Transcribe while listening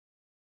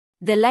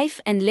The life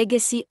and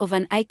legacy of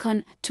an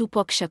icon,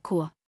 Tupac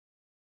Shakur.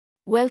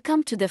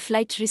 Welcome to the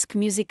Flight Risk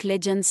Music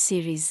Legends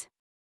series.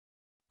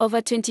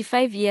 Over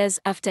 25 years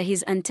after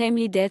his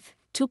untimely death,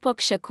 Tupac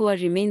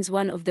Shakur remains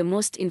one of the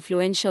most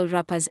influential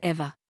rappers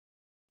ever.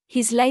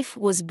 His life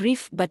was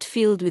brief but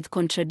filled with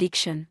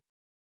contradiction.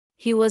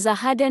 He was a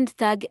hardened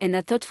thug and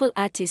a thoughtful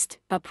artist,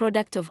 a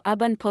product of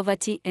urban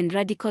poverty and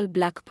radical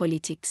black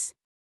politics.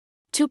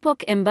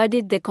 Tupac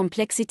embodied the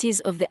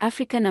complexities of the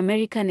African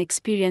American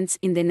experience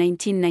in the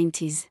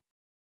 1990s.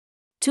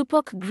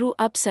 Tupac grew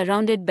up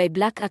surrounded by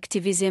black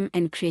activism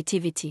and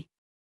creativity.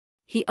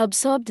 He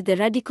absorbed the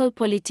radical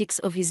politics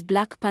of his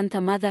Black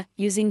Panther mother,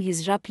 using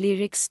his rap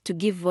lyrics to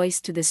give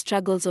voice to the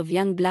struggles of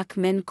young black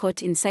men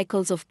caught in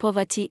cycles of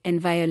poverty and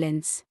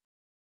violence.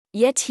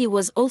 Yet he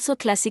was also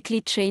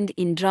classically trained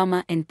in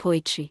drama and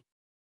poetry.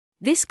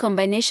 This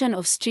combination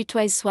of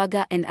streetwise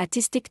swagger and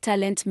artistic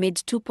talent made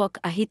Tupac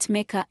a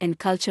hitmaker and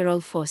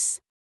cultural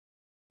force.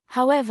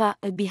 However,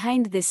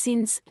 behind the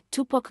scenes,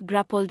 Tupac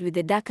grappled with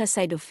the darker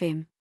side of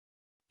fame.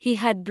 He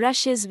had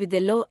brushes with the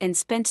law and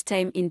spent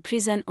time in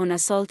prison on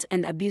assault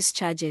and abuse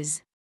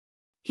charges.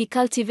 He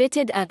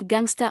cultivated a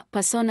gangster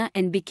persona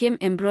and became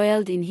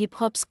embroiled in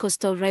hip-hop's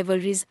coastal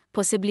rivalries,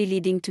 possibly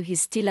leading to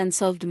his still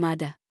unsolved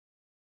murder.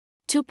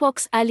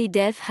 Tupac's early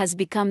death has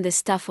become the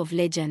stuff of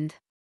legend.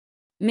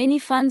 Many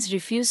fans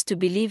refuse to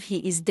believe he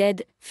is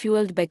dead,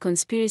 fueled by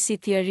conspiracy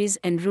theories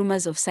and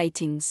rumors of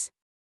sightings.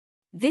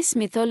 This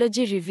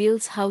mythology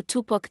reveals how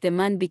Tupac the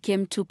man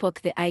became Tupac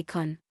the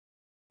icon.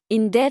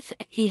 In death,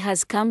 he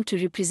has come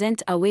to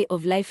represent a way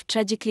of life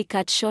tragically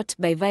cut short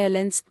by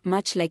violence,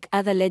 much like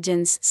other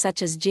legends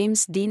such as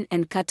James Dean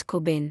and Kurt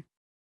Cobain.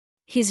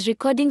 His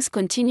recordings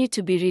continue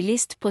to be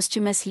released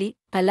posthumously,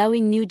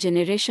 allowing new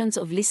generations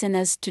of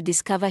listeners to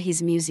discover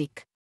his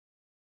music.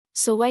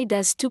 So why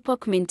does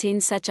Tupac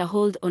maintain such a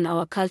hold on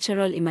our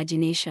cultural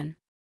imagination?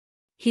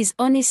 His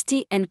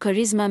honesty and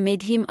charisma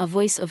made him a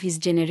voice of his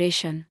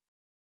generation.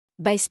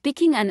 By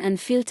speaking an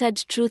unfiltered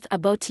truth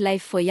about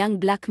life for young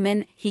black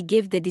men, he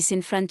gave the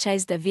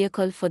disenfranchised a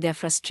vehicle for their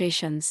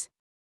frustrations.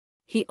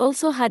 He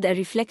also had a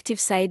reflective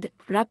side,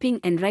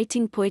 rapping and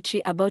writing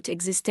poetry about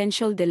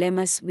existential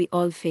dilemmas we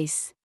all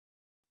face.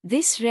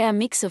 This rare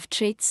mix of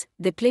traits,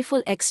 the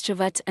playful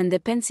extrovert and the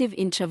pensive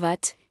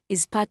introvert,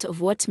 is part of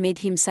what made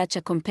him such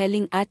a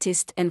compelling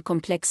artist and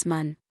complex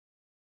man.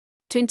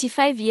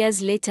 25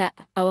 years later,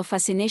 our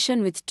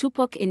fascination with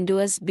Tupac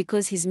endures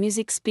because his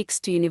music speaks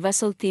to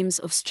universal themes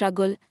of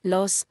struggle,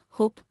 loss,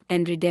 hope,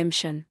 and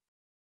redemption.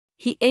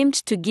 He aimed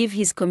to give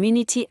his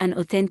community an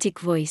authentic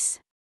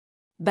voice.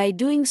 By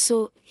doing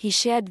so, he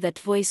shared that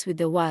voice with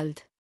the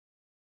world.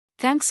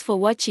 Thanks for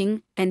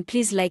watching, and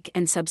please like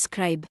and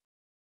subscribe.